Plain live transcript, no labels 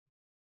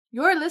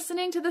You're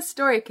listening to The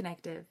Story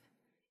Connective.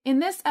 In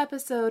this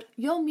episode,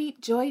 you'll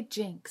meet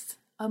Jinks,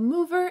 a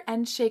mover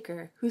and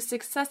shaker who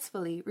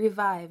successfully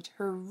revived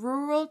her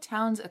rural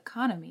town's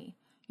economy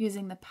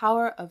using the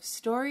power of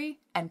story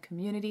and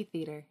community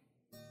theater.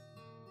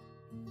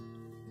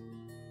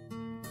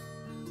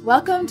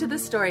 Welcome to The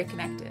Story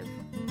Connective.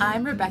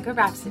 I'm Rebecca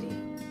Rhapsody.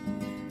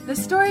 The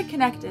Story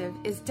Connective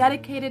is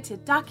dedicated to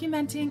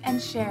documenting and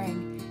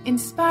sharing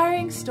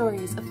inspiring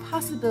stories of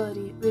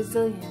possibility,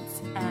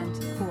 resilience, and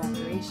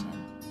cooperation.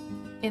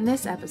 In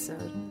this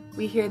episode,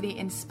 we hear the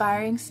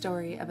inspiring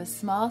story of a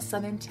small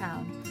southern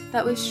town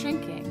that was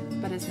shrinking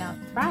but is now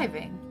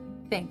thriving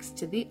thanks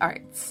to the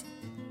arts.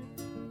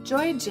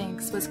 Joy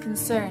Jinks was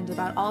concerned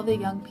about all the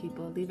young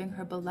people leaving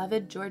her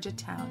beloved Georgia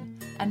town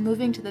and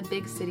moving to the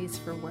big cities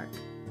for work.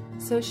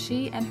 So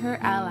she and her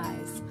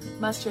allies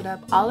mustered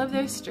up all of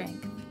their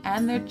strength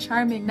and their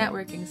charming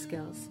networking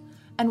skills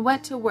and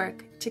went to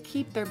work to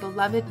keep their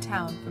beloved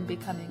town from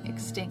becoming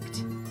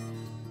extinct.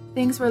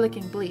 Things were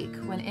looking bleak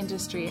when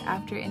industry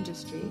after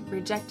industry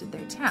rejected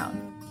their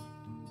town,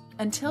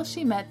 until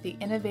she met the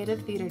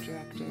innovative theater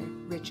director,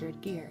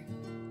 Richard Gere.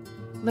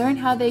 Learn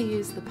how they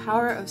used the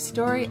power of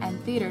story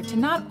and theater to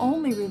not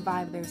only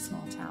revive their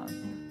small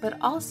town, but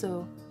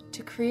also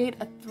to create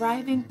a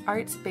thriving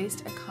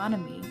arts-based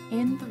economy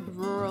in the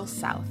rural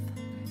South.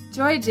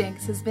 Joy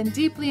Jinks has been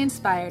deeply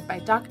inspired by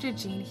Dr.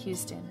 Jean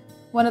Houston,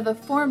 one of the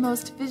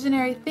foremost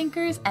visionary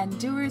thinkers and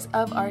doers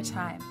of our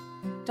time.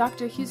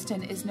 Dr.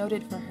 Houston is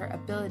noted for her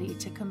ability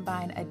to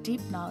combine a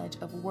deep knowledge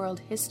of world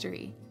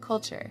history,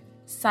 culture,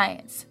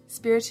 science,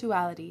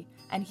 spirituality,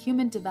 and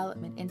human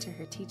development into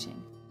her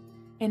teaching.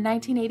 In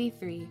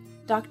 1983,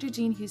 Dr.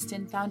 Jean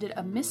Houston founded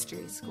a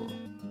mystery school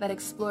that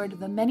explored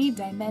the many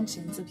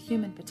dimensions of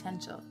human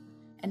potential,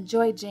 and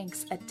Joy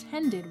Jinks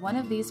attended one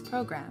of these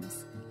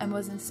programs and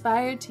was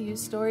inspired to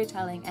use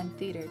storytelling and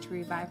theater to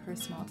revive her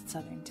small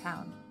southern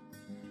town.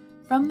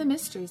 From the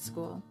mystery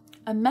school,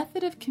 a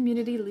method of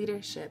community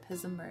leadership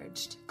has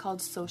emerged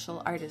called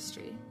social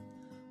artistry.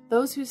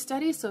 Those who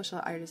study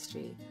social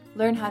artistry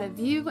learn how to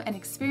view and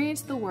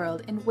experience the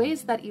world in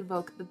ways that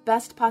evoke the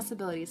best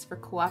possibilities for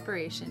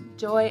cooperation,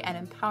 joy,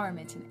 and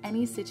empowerment in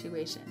any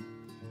situation.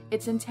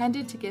 It's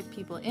intended to give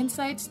people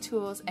insights,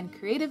 tools, and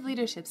creative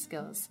leadership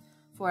skills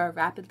for a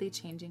rapidly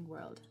changing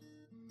world.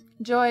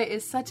 Joy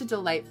is such a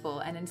delightful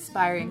and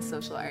inspiring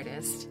social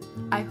artist.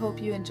 I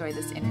hope you enjoy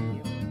this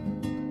interview.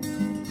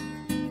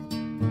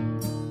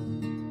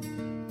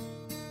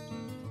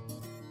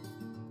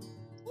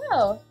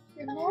 Well,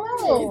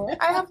 hello.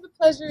 I have the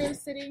pleasure of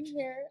sitting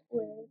here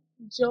with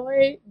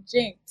Joy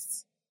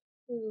Jinks,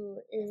 who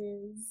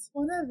is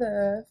one of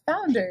the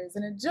founders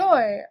and a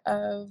joy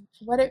of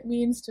what it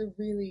means to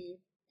really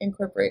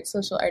incorporate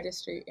social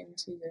artistry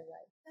into your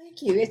life.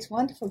 Thank you. It's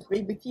wonderful to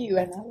be with you,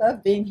 and I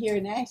love being here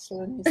in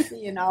Ashland and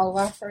seeing all of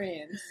our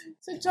friends.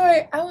 So,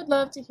 Joy, I would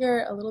love to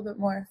hear a little bit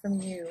more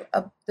from you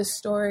of the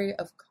story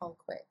of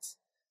Colquitt.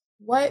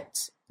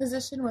 What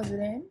position was it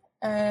in,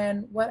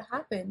 and what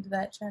happened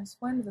that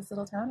transformed this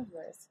little town of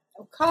yours?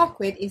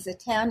 Colquitt is a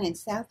town in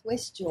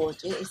southwest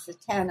Georgia. It's a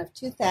town of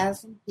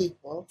 2,000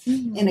 people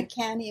in a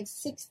county of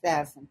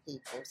 6,000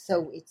 people.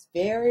 So it's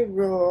very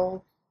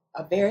rural,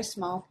 a very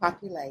small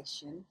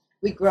population.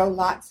 We grow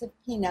lots of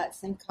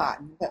peanuts and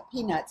cotton, but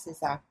peanuts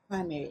is our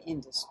primary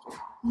industry.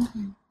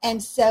 Mm-hmm.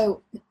 And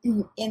so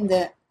in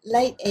the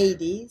late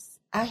 80s,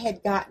 I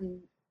had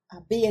gotten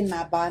a bee in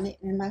my bonnet,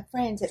 and my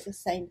friends at the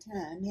same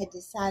time had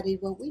decided,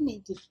 well, we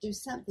need to do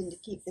something to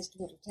keep this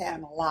little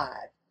town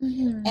alive.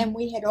 Mm-hmm. And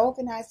we had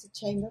organized a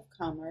Chamber of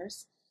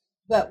Commerce,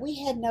 but we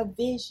had no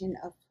vision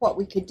of what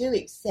we could do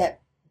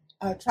except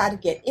try to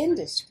get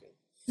industry.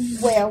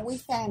 Mm-hmm. Well, we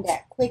found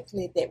out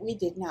quickly that we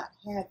did not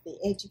have the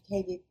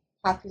educated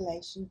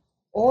population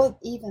or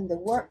even the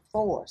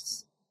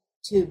workforce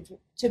to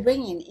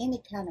bring in any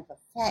kind of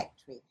a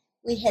factory.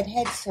 We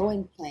had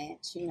sewing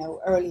plants,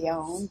 early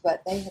on,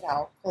 but they had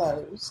all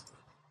closed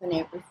when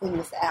everything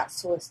was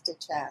outsourced to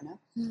China.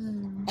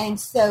 Mm. And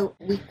so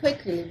we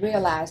quickly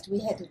realized we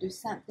had to do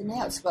something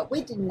else, but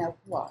we didn't know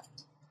what.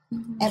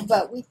 Mm-hmm.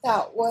 But we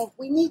thought, well,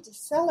 we need to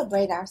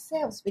celebrate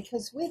ourselves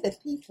because we're the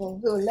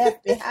people who are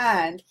left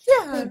behind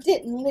who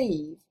didn't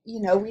leave.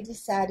 We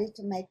decided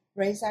to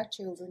raise our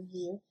children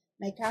here,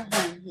 make our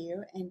home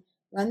here, and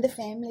run the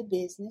family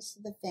business,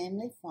 the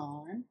family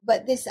farm.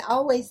 But there's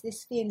always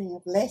this feeling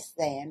of less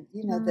than,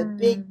 the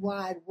big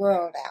wide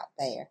world out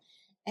there.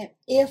 And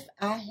if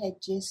I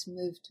had just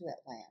moved to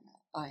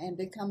Atlanta and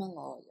become a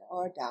lawyer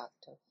or a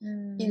doctor,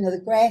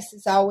 the grass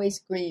is always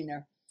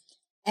greener.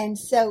 And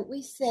so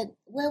we said,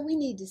 well, we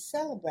need to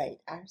celebrate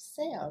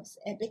ourselves,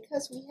 and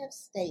because we have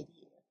stayed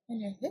here. And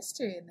your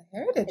history and the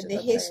heritage of the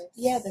place.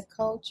 Yeah, the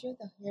culture,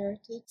 the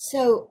heritage.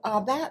 So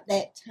about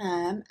that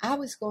time, I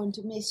was going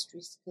to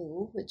mystery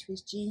school, which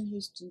was Jean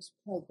Houston's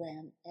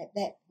program at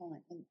that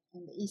point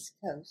on the East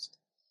Coast.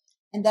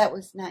 And that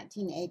was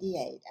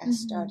 1988. I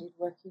started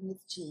working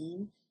with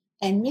Jean.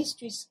 And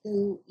mystery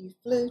school, you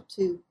flew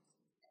to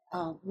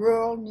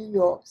rural New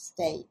York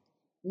State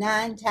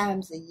 9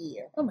 times a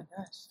year. Oh, my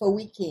gosh. For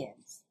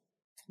weekends.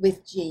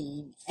 with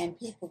Jean, and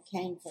people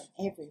came from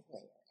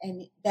everywhere.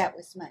 And that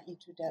was my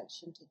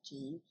introduction to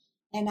Jean.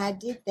 And I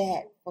did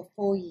that for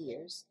 4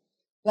 years.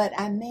 But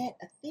I met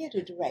a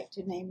theater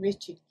director named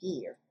Richard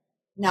Gere,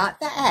 not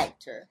the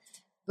actor,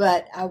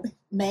 but a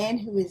man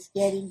who is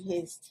getting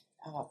his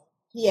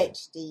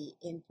PhD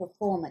in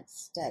performance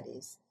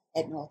studies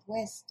at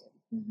Northwestern.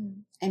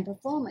 Mm-hmm. And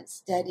performance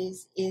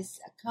studies is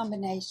a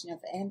combination of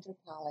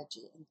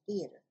anthropology and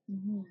theater.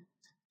 Mm-hmm.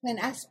 When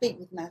I speak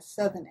with my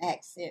southern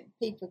accent,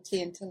 people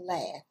tend to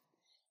laugh.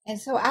 And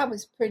so I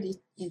was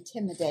pretty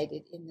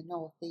intimidated in the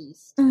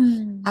Northeast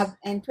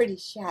and pretty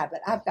shy,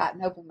 but I've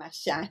gotten over my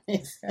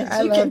shyness.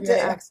 I love your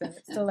accent.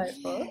 It's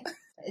delightful.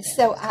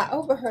 So I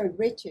overheard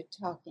Richard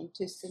talking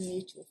to some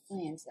mutual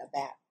friends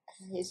about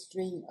his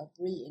dream of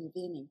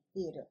reinventing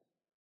theater,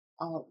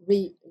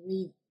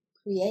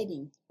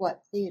 recreating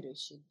what theater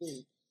should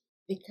be,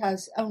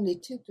 because only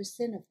 2%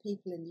 of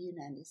people in the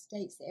United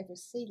States ever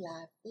see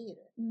live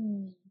theater.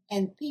 Mm.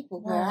 And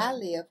people where I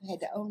live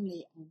had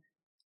only,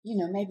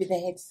 maybe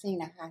they had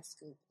seen a high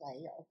school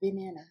play or been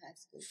in a high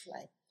school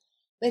play.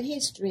 But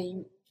his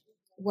dream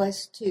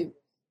was to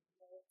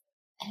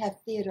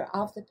have theater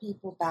of the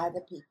people, by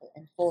the people,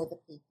 and for the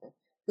people,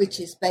 which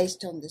is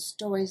based on the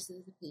stories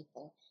of the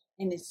people.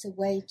 And it's a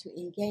way to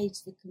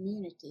engage the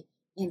community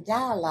in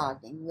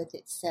dialoguing with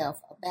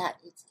itself about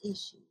its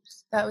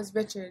issues. That was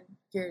Richard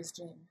Gere's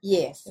dream.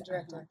 Yes. The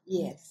director.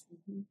 Yes.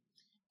 Mm-hmm.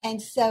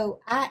 And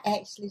so I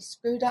actually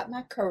screwed up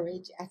my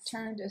courage. I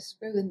turned a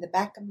screw in the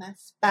back of my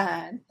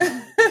spine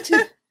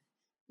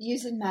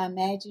using my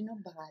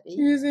imaginal body.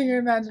 Using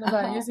your imaginal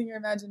body, using your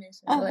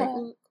imagination.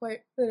 Like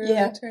quite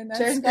literally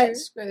turned that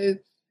screw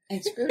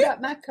and screwed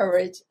up my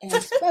courage and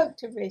spoke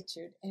to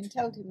Richard and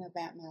told him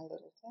about my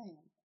little town.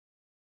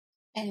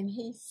 And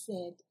he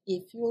said,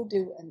 if you'll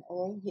do an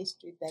oral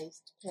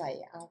history-based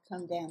play, I'll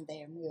come down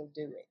there and we'll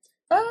do it.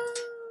 Oh.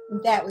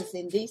 That was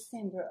in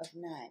December of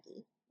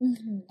 90.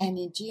 Mm-hmm. And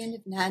in June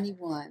of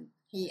 91,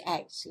 he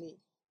actually,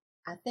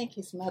 I think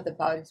his mother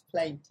bought his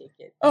plane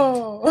ticket.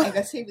 Oh.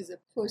 Because he was a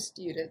poor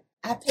student.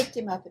 I picked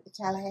him up at the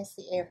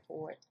Tallahassee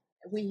airport.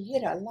 We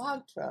hit a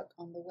log truck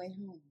on the way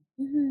home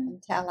from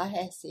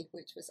Tallahassee,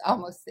 which was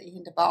almost the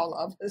end of all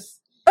of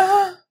us.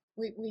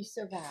 We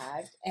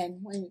survived. And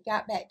when we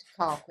got back to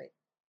Colquitt,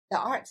 the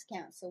Arts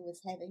Council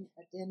was having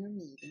a dinner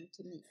meeting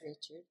to meet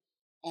Richard.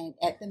 And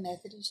at the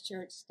Methodist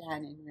Church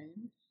dining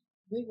room,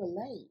 we were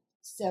late.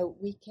 So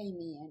we came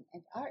in,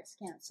 and the Arts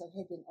Council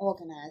had been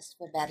organized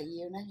for about 1.5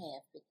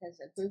 years because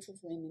a group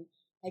of women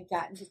had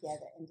gotten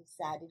together and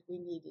decided we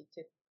needed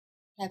to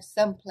have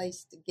some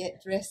place to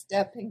get dressed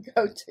up and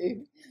go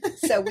to.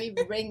 So we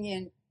bring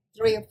in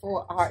 3 or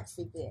 4 arts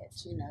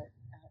events,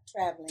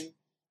 traveling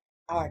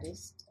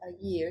artists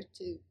a year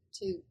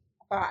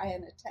for our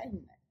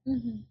entertainment.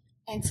 Mm-hmm.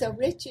 And so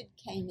Richard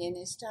came in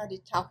and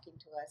started talking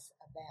to us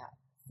about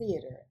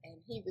theater, and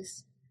he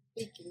was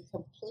speaking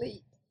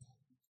complete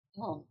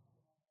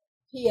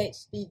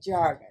PhD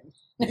jargon.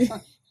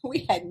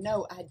 We had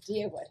no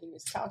idea what he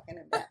was talking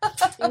about.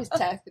 He was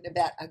talking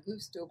about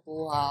Augusto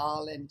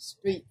Boal and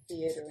street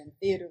theater and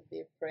theater of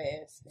the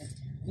oppressed,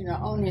 and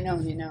on and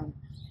on and on.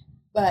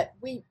 But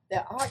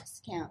the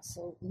Arts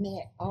Council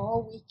met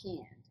all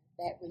weekend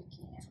that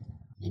weekend,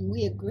 and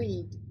we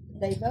agreed.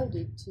 They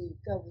voted to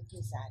go with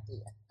his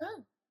idea.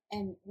 Oh.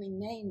 And we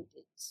named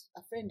it,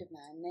 a friend of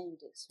mine named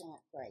it Swamp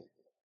Gravy.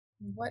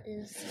 What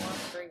is swamp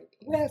gravy?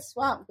 Well,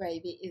 swamp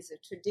gravy is a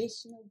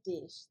traditional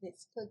dish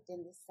that's cooked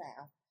in the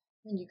South.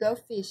 When you go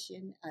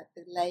fishing at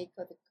the lake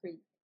or the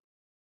creek,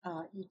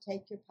 you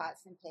take your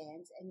pots and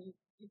pans and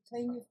you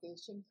clean your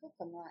fish and cook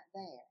them right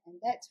there. And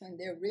that's when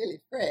they're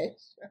really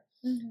fresh.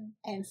 Mm-hmm.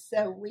 And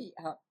so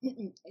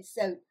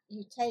so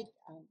you take,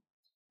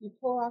 you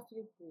pour off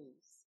your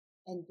grease,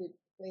 and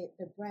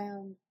the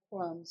brown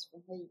crumbs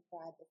from where you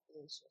fried the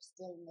fish are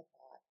still in the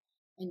pot.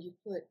 And you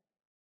put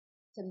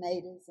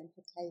tomatoes and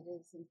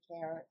potatoes and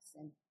carrots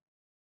and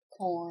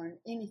corn,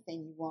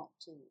 anything you want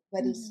to.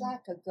 But it's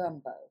like a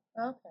gumbo.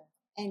 Okay.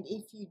 And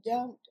if you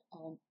don't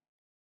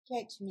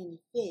catch many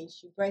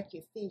fish, you break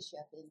your fish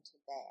up into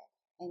that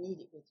and eat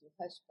it with your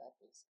hush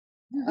puppies.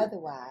 Mm-hmm.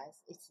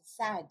 Otherwise, it's a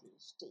side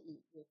dish to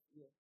eat with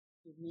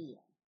your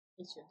meal.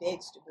 It's your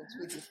vegetables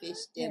with your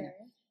fish dinner.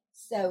 Yeah.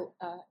 So,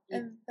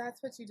 and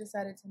that's what you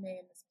decided to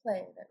name this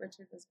play that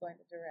Richard was going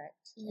to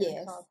direct.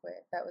 Yes.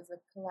 That was a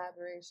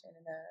collaboration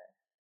and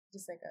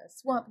just like a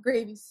swamp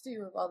gravy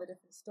stew of all the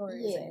different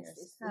stories in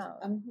your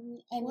town.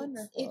 And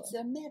wonderful. It's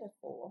a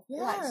metaphor,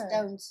 like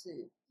stone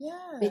soup.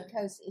 Yeah.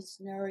 Because it's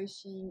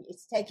nourishing,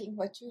 it's taking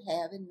what you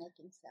have and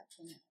making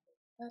something of it.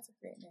 That's a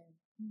great name.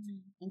 Mm-hmm.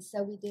 And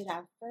so we did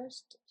our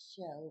first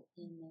show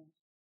in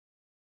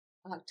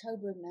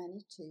October of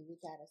 92. We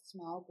got a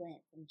small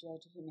grant from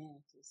Georgia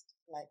Humanities to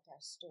collect our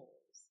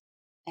stories.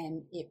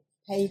 And it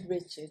paid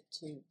Richard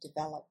to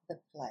develop the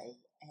play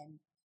and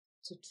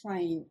to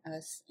train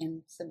us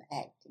in some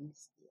acting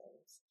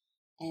skills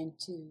and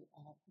to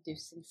do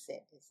some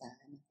set design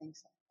and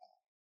things like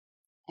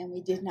that. And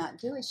we did not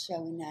do a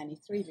show in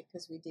 93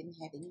 because we didn't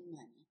have any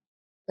money.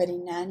 But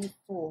in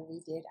 94, we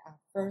did our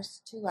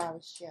first 2-hour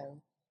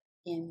show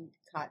in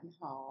Cotton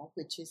Hall,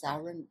 which is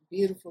our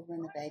beautiful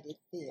renovated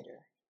theater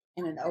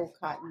in an old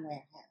cotton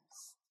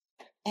warehouse.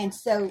 And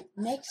so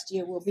next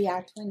year will be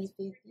our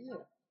 25th year.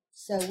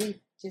 So we've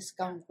just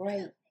gone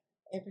great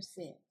ever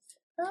since.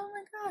 Oh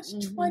my gosh,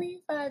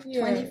 25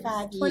 years.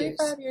 25 years.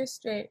 25 years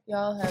straight,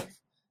 y'all have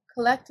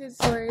collected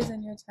stories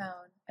in your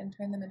town and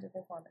turned them into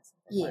performances.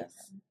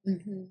 Yes.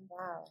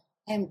 Wow.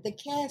 And the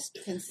cast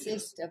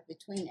consists of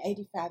between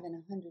 85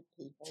 and 100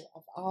 people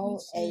of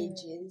all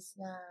ages,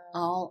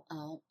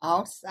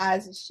 all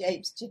sizes,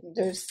 shapes,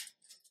 genders,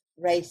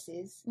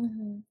 races.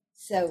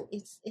 So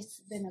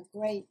it's been a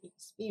great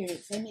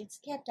experience, and it's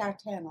kept our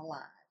town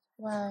alive.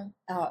 Wow.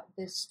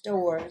 The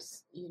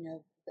stores,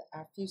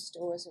 a few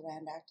stores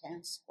around our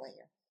town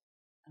square.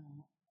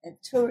 And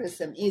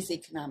tourism is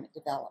economic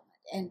development.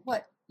 And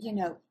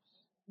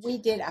we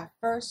did our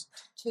first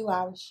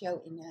 2-hour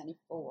show in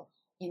 94.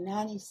 In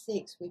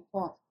 96, we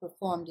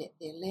performed at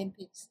the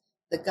Olympics,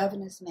 the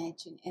Governor's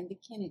Mansion, and the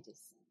Kennedy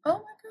Center. Oh, my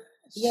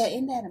gosh. Yeah,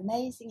 isn't that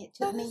amazing? It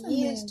took me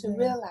years to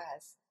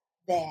realize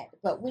that.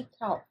 But we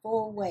caught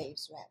 4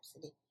 waves,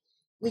 Rhapsody.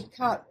 We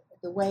caught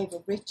the wave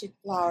of Richard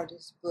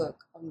Florida's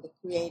book on the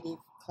creative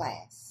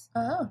class.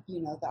 Oh.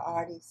 The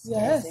artist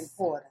is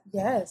important.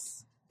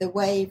 Yes. The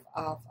wave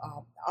of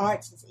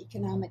arts as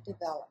economic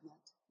development.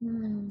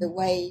 The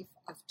wave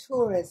of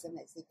tourism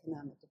as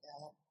economic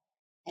development.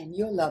 And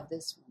you'll love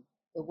this one.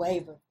 The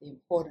wave of the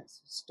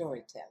importance of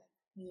storytelling.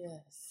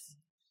 Yes.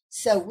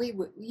 So we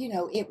were,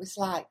 it was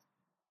like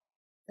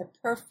the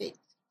perfect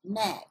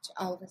match.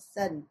 All of a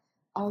sudden,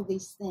 all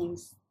these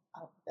things,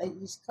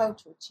 these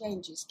cultural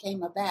changes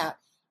came about,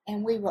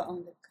 and we were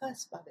on the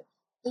cusp of it.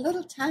 A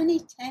little tiny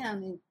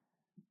town in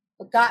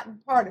a forgotten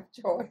part of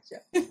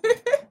Georgia.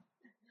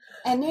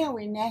 And now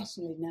we're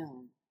nationally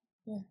known.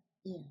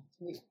 Yeah.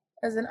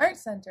 As an art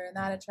center, and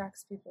that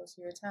attracts people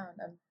to your town.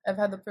 I've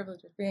had the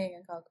privilege of being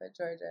in Colquitt,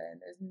 Georgia, and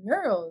there's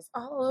murals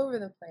all over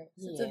the place.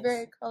 Yes. It's a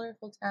very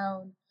colorful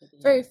town,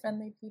 very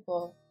friendly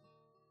people.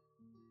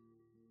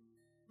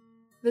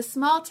 The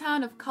small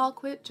town of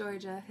Colquitt,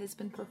 Georgia has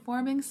been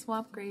performing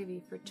Swamp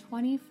Gravy for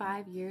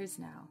 25 years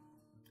now,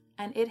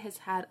 and it has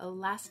had a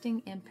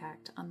lasting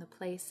impact on the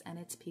place and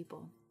its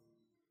people.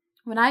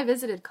 When I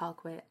visited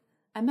Colquitt,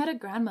 I met a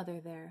grandmother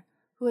there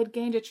who had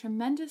gained a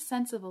tremendous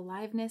sense of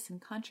aliveness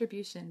and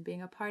contribution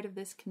being a part of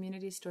this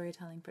community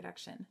storytelling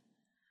production.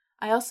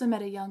 I also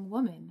met a young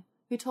woman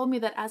who told me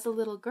that as a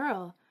little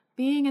girl,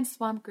 being in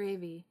Swamp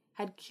Gravy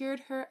had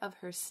cured her of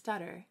her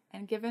stutter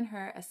and given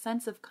her a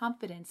sense of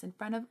confidence in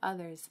front of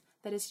others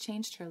that has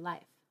changed her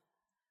life.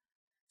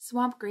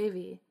 Swamp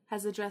Gravy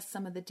has addressed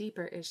some of the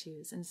deeper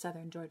issues in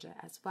southern Georgia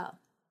as well.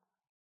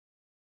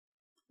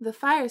 The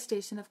fire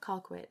station of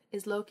Colquitt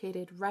is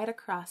located right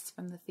across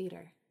from the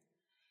theater.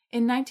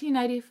 In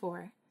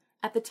 1994,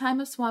 at the time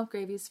of Swamp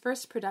Gravy's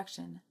first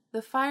production,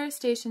 the fire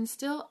station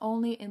still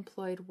only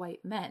employed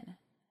white men.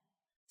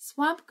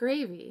 Swamp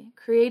Gravy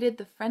created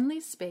the friendly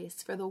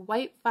space for the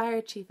white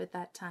fire chief at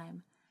that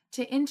time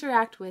to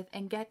interact with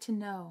and get to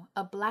know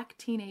a black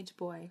teenage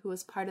boy who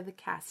was part of the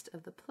cast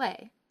of the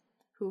play,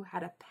 who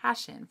had a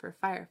passion for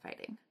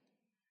firefighting.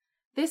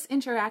 This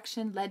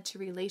interaction led to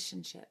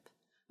relationship,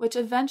 which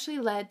eventually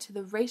led to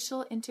the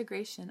racial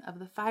integration of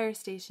the fire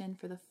station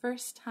for the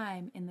first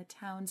time in the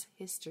town's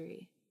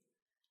history.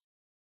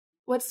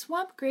 What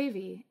Swamp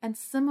Gravy and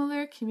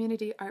similar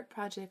community art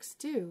projects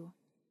do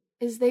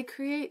is they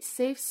create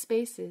safe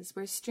spaces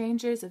where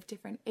strangers of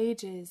different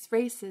ages,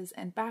 races,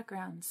 and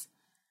backgrounds,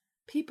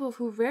 people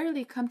who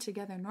rarely come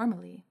together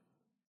normally,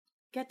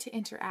 get to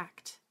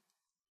interact.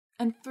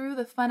 And through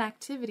the fun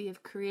activity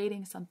of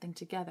creating something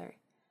together,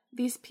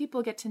 these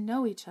people get to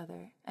know each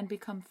other and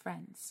become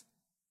friends.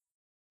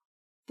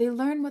 They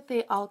learn what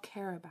they all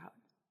care about,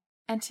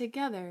 and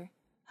together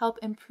help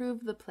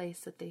improve the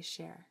place that they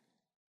share.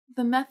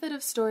 The method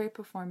of story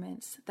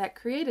performance that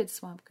created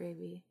Swamp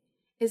Gravy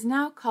is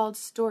now called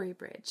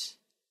Storybridge,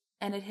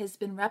 and it has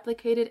been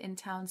replicated in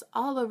towns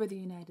all over the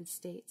United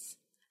States,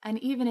 and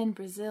even in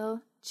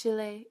Brazil,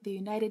 Chile, the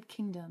United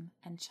Kingdom,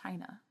 and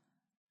China.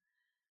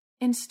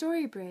 In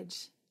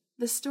Storybridge,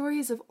 the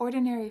stories of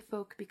ordinary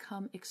folk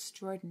become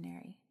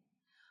extraordinary.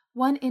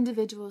 One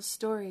individual's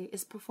story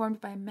is performed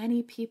by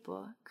many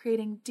people,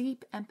 creating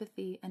deep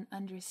empathy and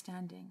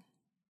understanding.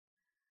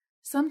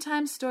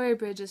 Sometimes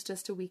Storybridge is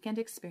just a weekend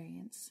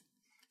experience.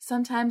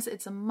 Sometimes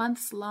it's a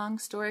months-long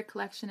story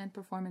collection and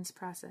performance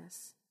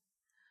process.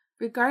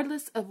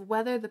 Regardless of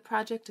whether the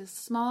project is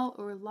small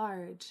or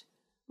large,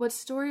 what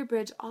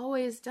Storybridge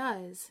always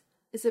does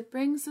is it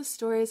brings the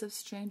stories of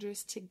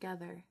strangers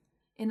together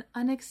in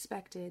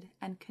unexpected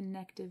and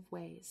connective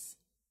ways.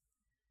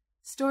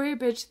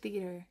 Storybridge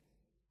Theater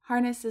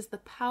harnesses the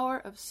power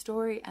of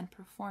story and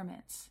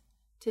performance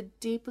to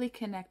deeply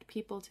connect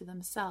people to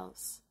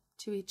themselves,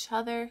 to each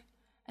other,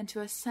 and to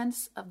a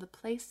sense of the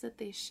place that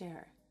they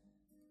share.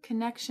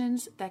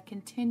 Connections that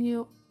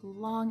continue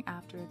long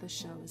after the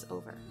show is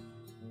over.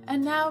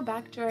 And now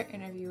back to our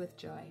interview with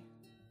Joy.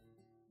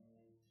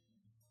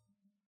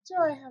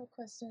 Joy, I have a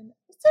question.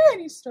 Is there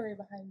any story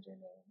behind your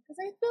name? Because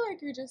I feel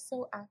like you're just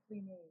so aptly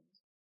named.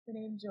 the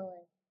name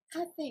Joy?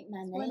 I think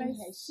my name When I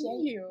has see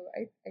shaped you,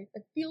 I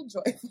feel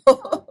joyful.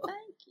 Oh,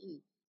 thank you.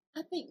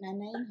 I think my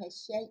name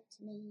has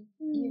shaped me.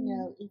 You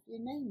know, if your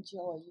name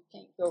Joy, you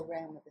can't go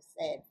around with a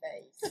sad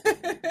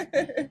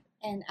face.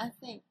 And I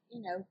think,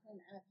 you know, when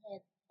I've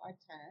had hard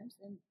times,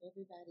 and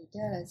everybody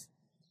does,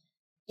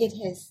 it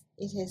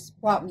has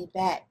brought me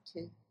back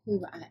to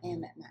who I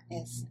am at my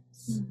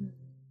essence. Mm-hmm.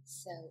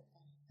 So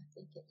I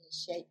think it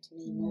has shaped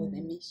me more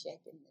than me shaping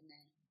the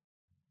name.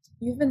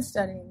 You've been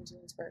studying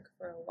Jean's work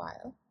for a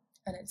while,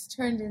 and it's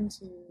turned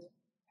into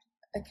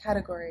a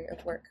category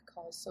of work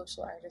called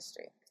social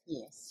artistry.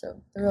 Yes.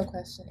 So the real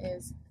question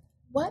is,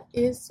 what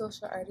is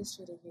social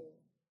artistry to you,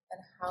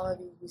 and how have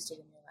you used it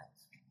in your life?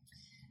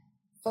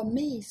 For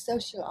me,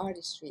 social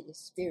artistry is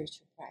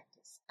spiritual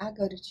practice. I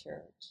go to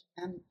church.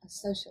 I'm a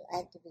social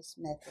activist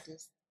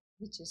Methodist,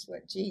 which is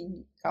what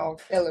Jean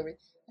called Hillary.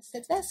 I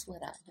said, that's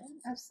what I am.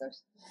 I'm a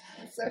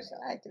social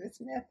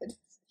activist Methodist.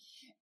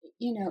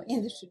 You know,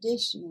 in the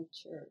traditional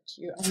church,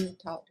 you're only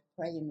taught to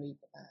pray and read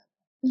the Bible.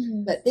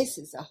 Mm-hmm. But this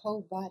is a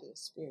whole body of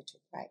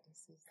spiritual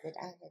practices that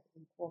I have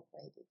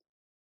incorporated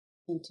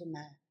into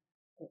my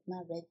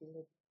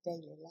regular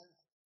daily life.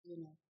 You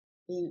know,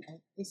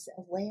 this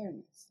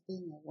awareness,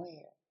 being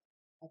aware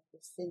of the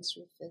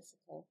sensory,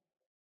 physical,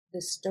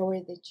 the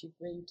story that you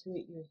bring to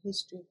it, your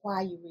history,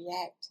 why you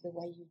react the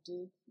way you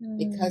do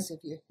because of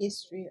your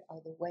history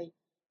or the way,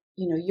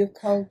 you know, your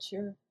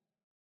culture,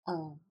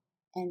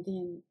 and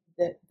then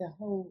the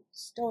whole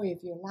story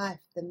of your life,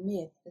 the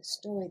myth, the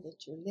story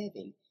that you're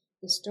living,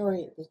 the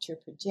story that you're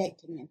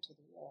projecting into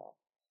the world,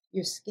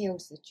 your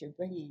skills that you're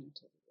bringing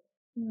into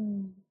the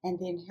world, and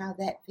then how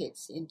that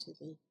fits into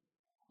the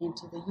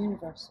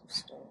universal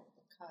story,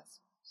 the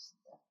cosmos,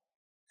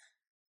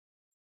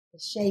 the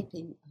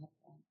shaping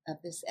of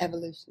this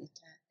evolutionary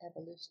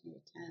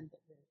time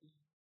that we're in.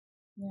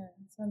 Yeah,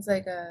 it sounds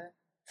like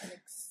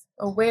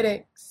a way to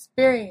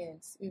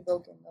experience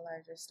evoking the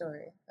larger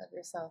story of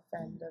yourself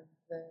and of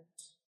the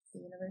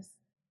universe.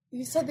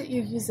 You said that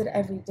you use it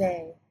every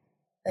day,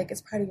 like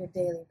it's part of your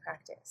daily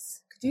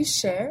practice. Could you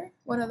share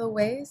one of the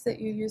ways that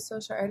you use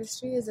social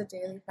artistry as a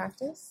daily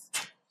practice?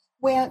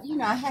 Well, you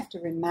know, I have to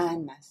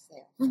remind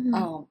myself.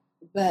 Mm-hmm.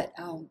 But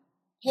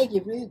Peggy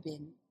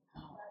Rubin,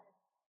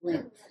 when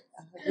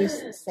her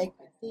recent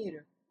Sacred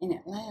Theater in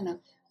Atlanta,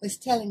 was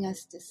telling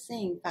us to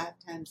sing 5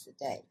 times a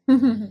day.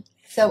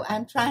 So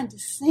I'm trying to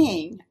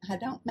sing. I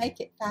don't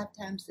make it 5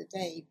 times a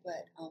day,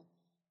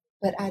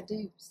 but I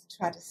do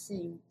try to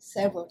sing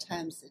several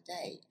times a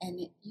day. And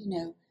it, you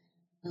know,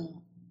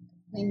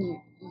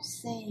 when you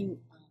sing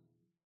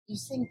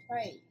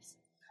praise.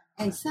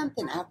 And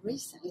something I've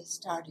recently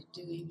started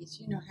doing is,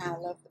 you know how I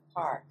love the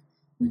park,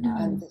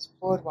 this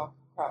boardwalk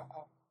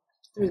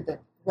through the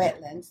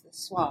wetlands, the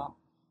swamp,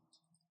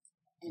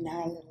 in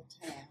our little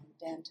town,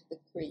 down to the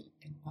creek.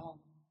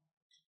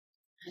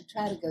 I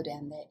try to go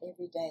down there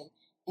every day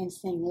and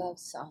sing love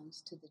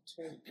songs to the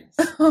trees.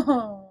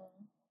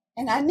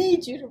 And I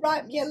need you to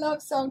write me a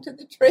love song to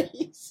the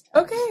trees.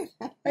 Okay,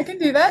 I can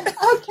do that.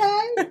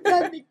 Okay,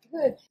 that'd be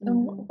good.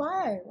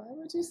 Why? Why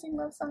would you sing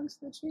love songs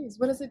to the trees?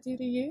 What does it do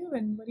to you,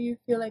 and what do you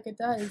feel like it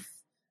does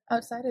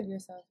outside of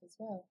yourself as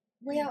well?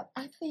 Well,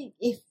 I think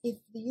if the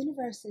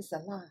universe is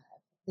alive,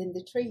 then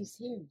the trees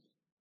hear me.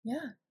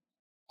 Yeah.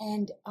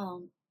 And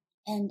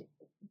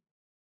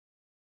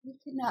we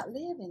could not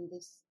live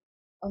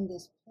on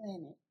this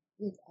planet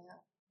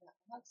without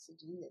the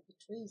oxygen that the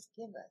trees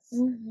give us.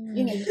 Mm-hmm.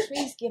 You know, the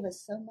trees give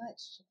us so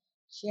much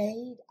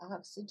shade,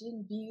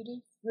 oxygen,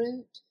 beauty,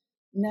 fruit,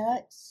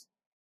 nuts,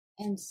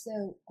 and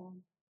so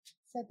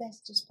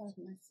that's just part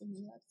of my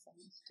singing love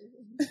songs too.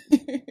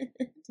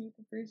 Deep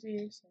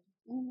appreciation.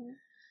 Mm-hmm.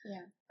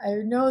 Yeah,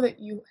 I know that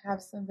you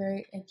have some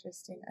very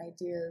interesting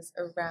ideas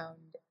around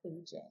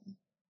aging.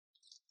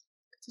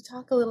 Could you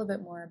talk a little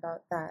bit more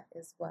about that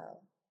as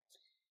well?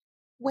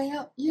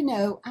 Well, you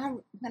know,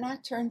 when I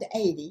turned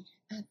 80,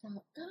 I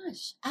thought,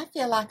 gosh, I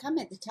feel like I'm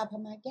at the top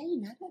of my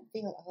game. I don't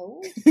feel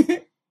old.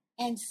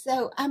 And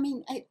so, I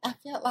mean, I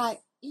felt like,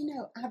 you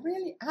know,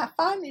 I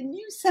finally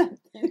knew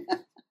something.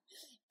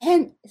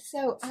 And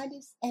so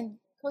and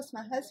of course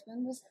my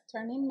husband was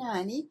turning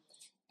 90.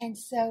 And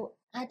so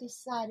I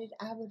decided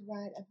I would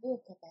write a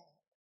book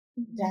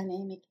about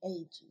dynamic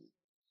aging.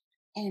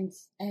 And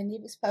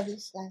it was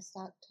published last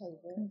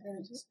October.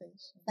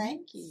 Congratulations.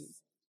 Thank you.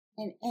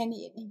 And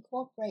it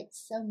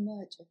incorporates so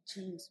much of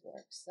Jean's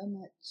work, so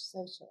much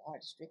social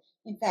artistry.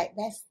 In fact,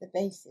 that's the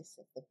basis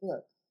of the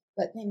book.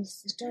 But then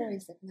it's the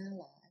stories of my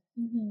life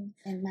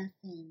and my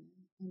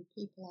family and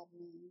people I've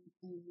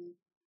known.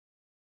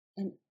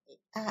 And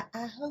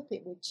I hope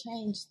it would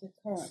change the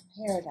current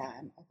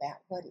paradigm about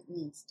what it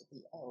means to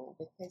be old,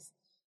 because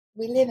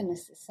we live in a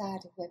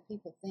society where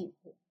people think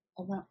that,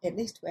 around, at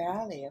least where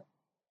I live,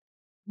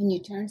 when you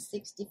turn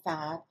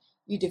 65,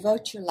 you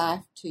devote your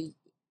life to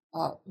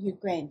your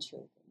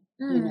grandchildren,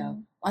 you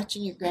know,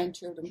 watching your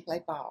grandchildren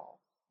play ball,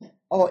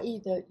 or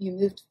either you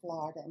move to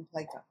Florida and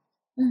play golf.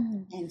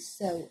 And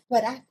so,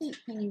 but I think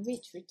when you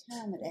reach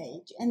retirement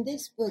age, and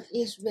this book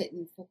is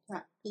written for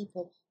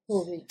people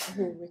who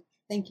are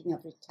thinking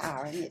of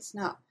retiring. It's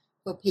not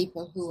for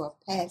people who are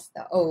past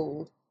the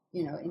old,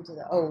 into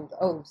the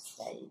old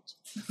stage.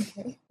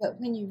 Okay. But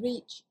when you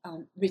reach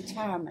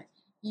retirement,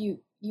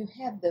 you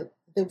have the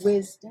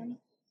wisdom,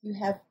 you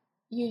have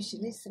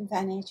usually some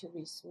financial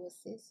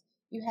resources,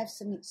 you have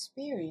some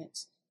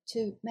experience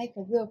to make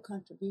a real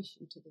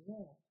contribution to the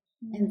world.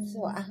 And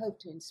so I hope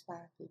to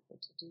inspire people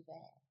to do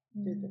that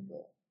through the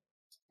book.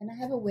 And I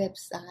have a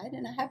website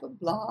and I have a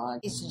blog.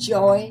 It's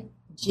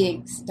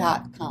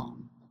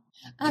joyjinks.com.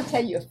 I'll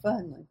tell you a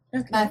fun one.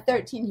 Okay. My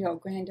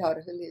 13-year-old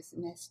granddaughter who lives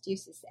in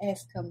Massachusetts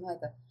asked her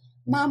mother,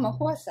 "Mama,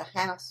 what's a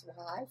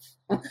housewife?"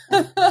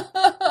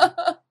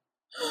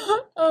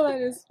 Oh,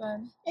 that is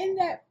fun. Isn't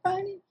that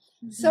funny?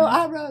 Mm-hmm. So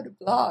I wrote a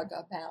blog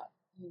about,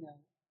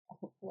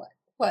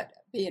 what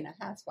being a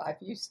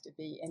housewife used to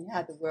be and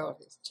how the world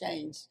has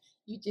changed.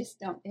 You just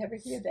don't ever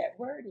hear that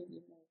word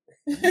anymore.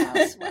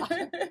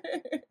 Housewife.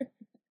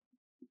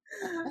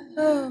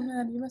 Oh,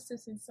 man, you must have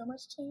seen so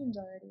much change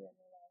already in your life.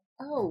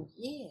 Oh,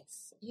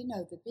 yes.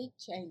 The big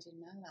change in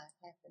my life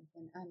happened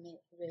when I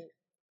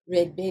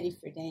read Betty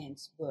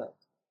Friedan's book,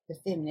 The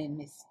Feminine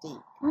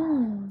Mystique.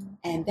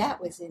 And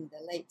that was in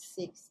the late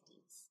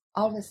 60s.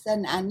 All of a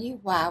sudden, I knew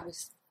why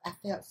I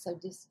felt so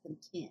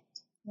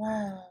discontent.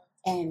 Wow.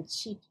 And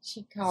she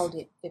called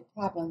it the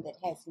problem that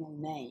has no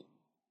name.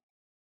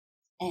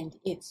 And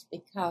it's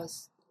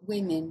because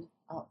women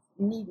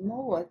need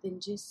more than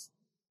just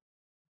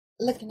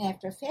looking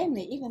after a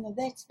family, even though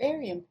that's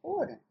very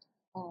important.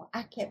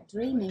 I kept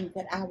dreaming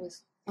that I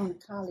was on a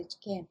college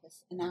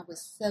campus, and I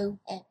was so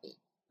happy.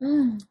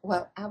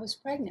 Well, I was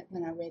pregnant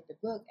when I read the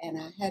book, and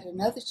I had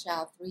another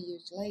child 3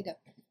 years later,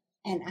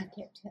 and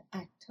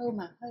I told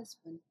my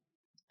husband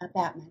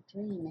about my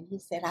dream, and he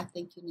said, "I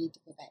think you need to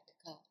go back to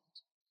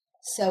college."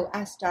 So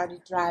I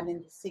started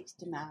driving the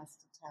 60 miles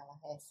to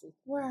Tallahassee,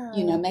 wow.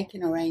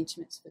 Making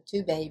arrangements for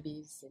 2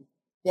 babies and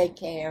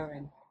daycare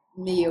and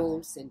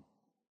meals and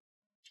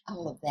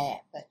all of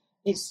that. But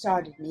it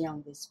started me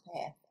on this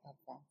path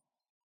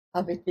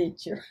of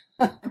adventure.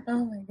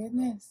 Oh, my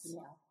goodness.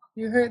 Yeah.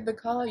 You heard the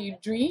call. You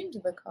dreamed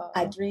the call.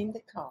 I dreamed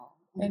the call.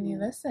 And you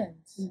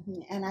listened.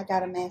 And I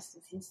got a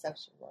master's in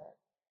social work.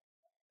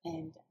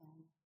 And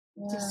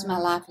just my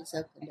life has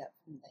opened up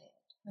from that.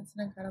 That's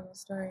an incredible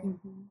story.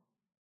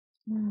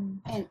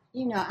 And,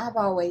 I've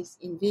always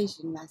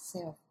envisioned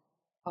myself,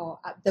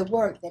 the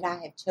work that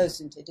I have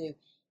chosen to do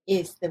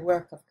is the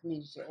work of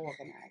community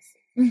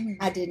organizing.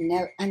 I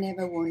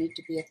never wanted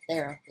to be a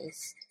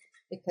therapist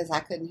because I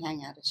couldn't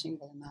hang out a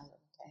shingle in my little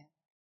town,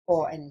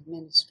 or an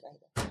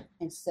administrator.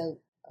 And so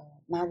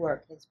my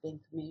work has been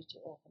community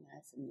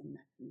organizing in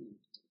my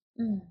community.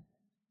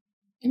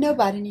 And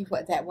nobody knew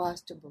what that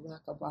was till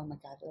Barack Obama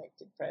got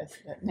elected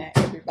president. Now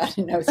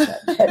everybody knows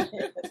what that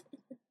is.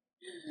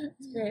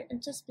 It's great.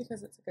 And just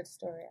because it's a good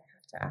story, I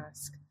have to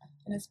ask,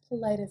 and as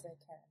polite as I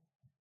can,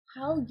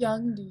 how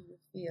young do you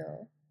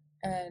feel?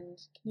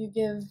 And can you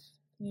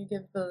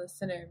give the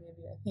listener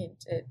maybe a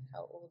hint at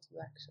how old you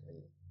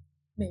actually,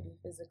 maybe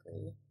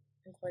physically,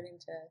 according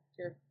to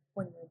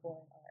when you were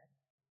born,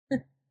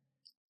 are?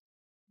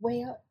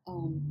 Well,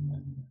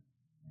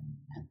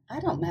 I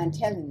don't mind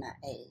telling my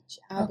age.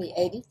 I'll be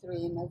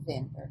 83 in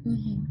November,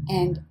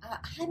 and I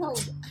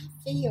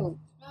feel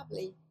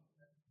probably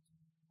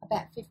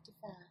about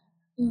 55.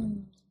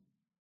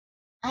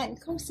 And of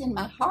course, in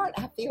my heart,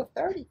 I feel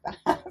 35.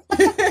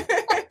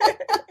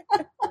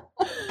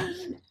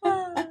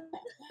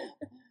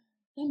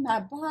 In my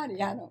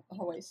body, I don't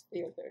always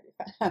feel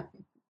 35.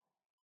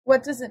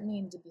 What does it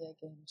mean to be a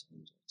game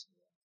changer to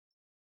you?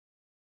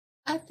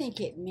 I think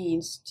it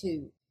means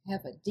to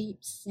have a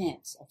deep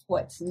sense of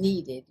what's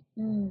needed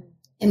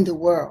in the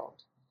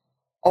world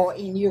or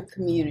in your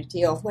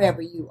community or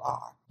wherever you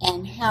are,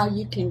 and how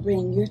you can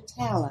bring your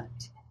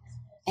talent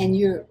and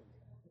your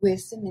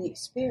wisdom and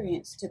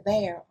experience to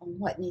bear on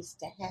what needs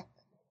to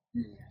happen.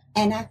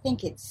 And I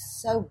think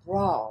it's so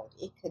broad,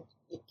 it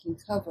can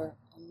cover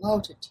a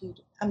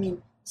multitude.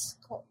 It's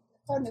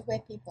according to where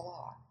people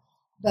are.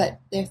 But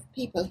there are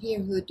people here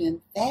who are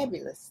doing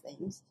fabulous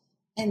things,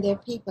 and there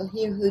are people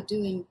here who are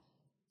doing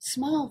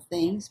small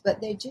things, but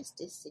they're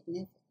just as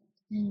significant.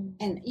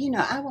 And,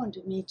 I want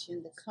to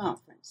mention the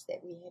conference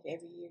that we have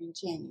every year in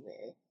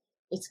January.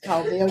 It's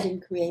called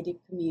Building Creative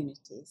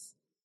Communities.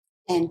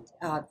 And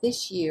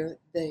this year,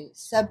 the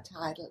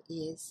subtitle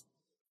is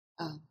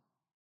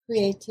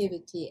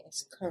Creativity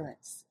as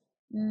Currency,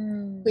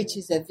 which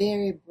is a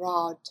very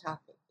broad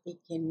topic.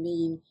 It can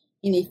mean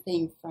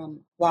anything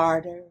from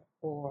barter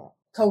or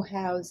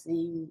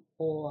co-housing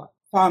or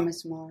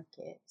farmers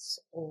markets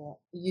or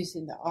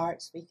using the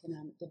arts for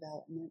economic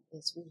development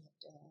as we have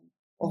done,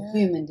 or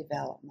human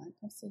development.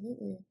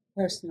 Absolutely.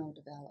 Personal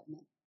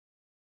development.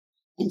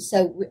 And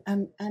so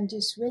I'm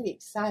just really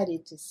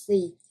excited to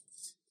see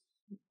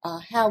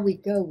how we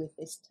go with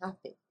this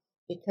topic,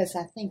 because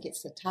I think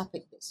it's a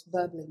topic that's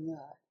bubbling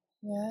up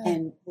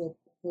and will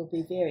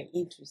be very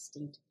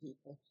interesting to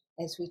people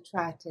as we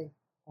try to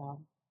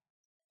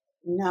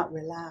not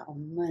rely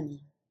on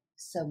money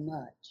so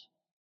much,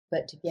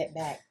 but to get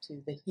back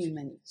to the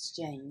human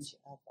exchange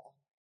of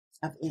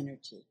of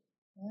energy.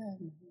 Yeah.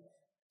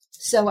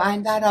 So I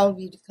invite all of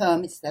you to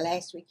come. It's the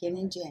last weekend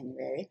in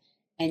January,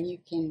 and you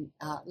can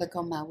look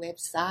on my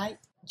website,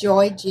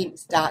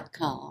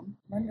 joyjinks.com.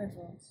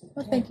 Wonderful.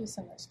 Well, thank you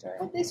so much, Joy.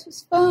 Oh, this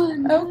was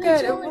fun. Oh, I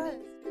good. It enjoyed was.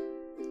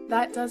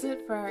 That does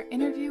it for our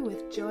interview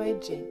with Joy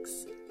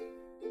Jinks.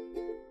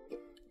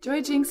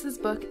 Joy Jinks'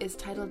 book is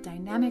titled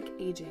Dynamic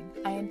Aging.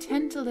 I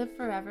Intend to Live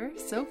Forever.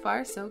 So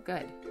far, so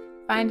good.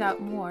 Find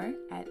out more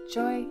at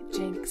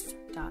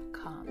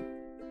joyjinks.com.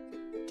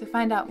 To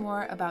find out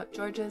more about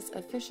Georgia's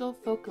official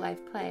folk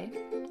life play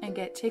and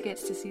get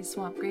tickets to see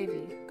Swamp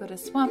Gravy, go to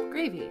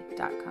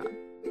swampgravy.com.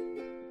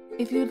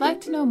 If you'd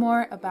like to know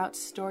more about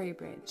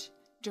Storybridge,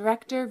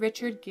 director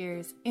Richard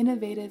Gere's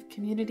innovative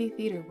community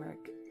theater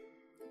work,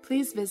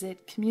 please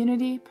visit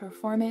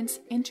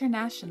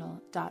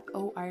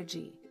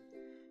communityperformanceinternational.org.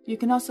 You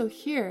can also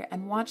hear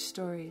and watch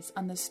stories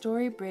on the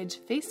Storybridge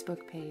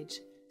Facebook page,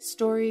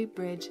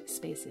 Storybridge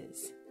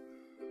Spaces.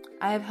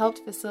 I have helped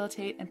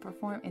facilitate and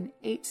perform in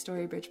 8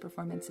 Storybridge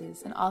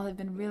performances, and all have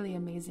been really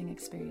amazing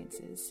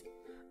experiences.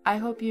 I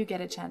hope you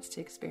get a chance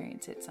to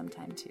experience it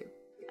sometime too.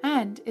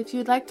 And if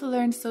you'd like to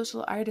learn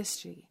social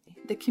artistry,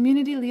 the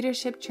community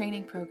leadership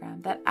training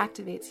program that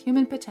activates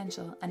human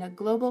potential and a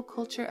global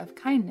culture of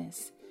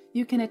kindness,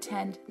 you can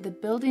attend the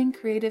Building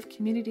Creative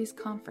Communities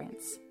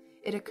Conference.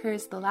 It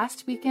occurs the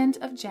last weekend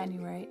of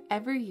January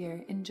every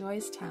year in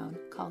Joy's Town,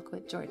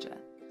 Colquitt, Georgia.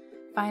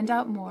 Find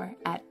out more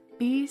at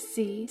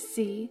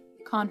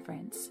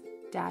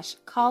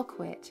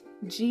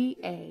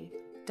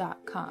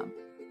bcc-conference-colquittga.com.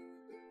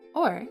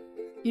 Or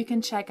you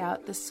can check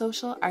out the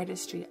Social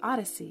Artistry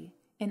Odyssey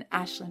in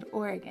Ashland,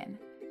 Oregon,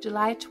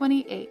 July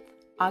 28th,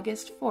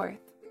 August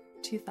 4th,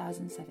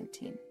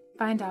 2017.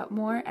 Find out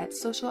more at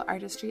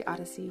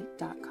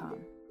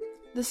socialartistryodyssey.com.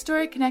 The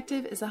Story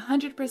Connective is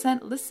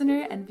 100%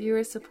 listener and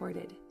viewer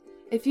supported.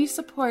 If you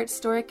support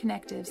Story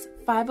Connective's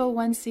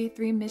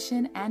 501c3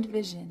 mission and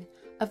vision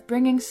of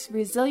bringing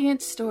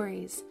resilient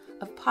stories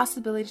of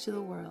possibility to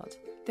the world,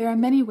 there are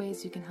many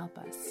ways you can help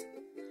us.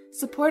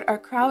 Support our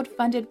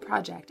crowd-funded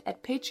project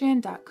at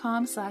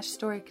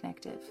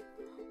patreon.com/storyconnective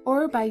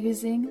or by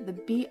using the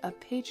Be a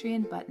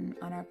Patreon button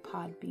on our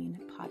Podbean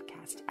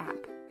podcast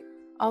app.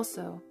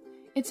 Also,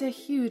 it's a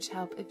huge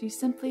help if you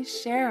simply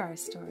share our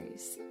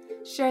stories.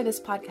 Share this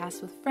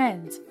podcast with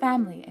friends,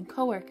 family, and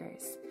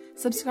coworkers.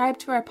 Subscribe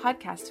to our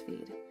podcast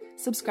feed.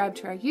 Subscribe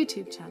to our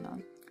YouTube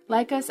channel.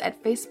 Like us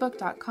at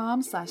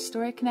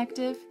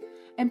facebook.com/storyconnective.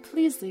 And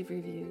please leave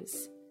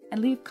reviews.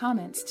 And leave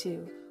comments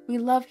too. We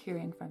love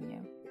hearing from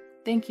you.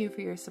 Thank you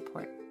for your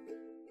support.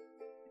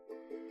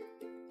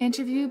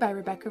 Interview by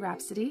Rebecca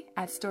Rhapsody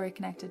at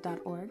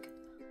storyconnected.org.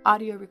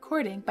 Audio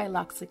recording by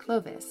Loxley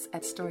Clovis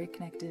at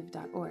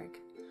storyconnective.org.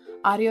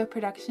 Audio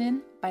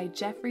production by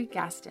Jeffrey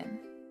Gaston.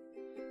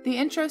 The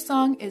intro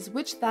song is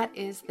Which That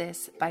Is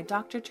This by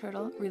Dr.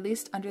 Turtle,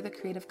 released under the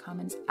Creative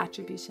Commons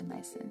Attribution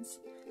License.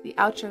 The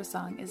outro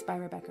song is by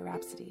Rebecca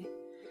Rhapsody.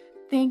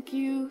 Thank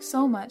you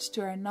so much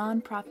to our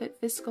nonprofit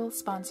fiscal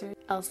sponsor,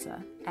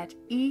 ELSA, at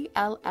ellssa.org.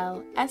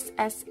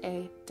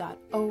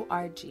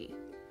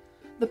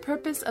 The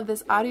purpose of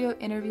this audio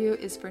interview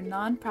is for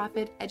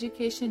nonprofit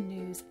education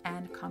news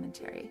and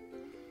commentary.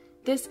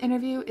 This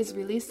interview is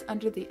released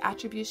under the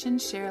Attribution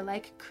Share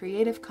Alike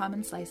Creative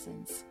Commons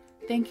license.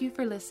 Thank you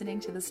for listening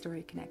to The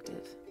Story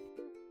Connective.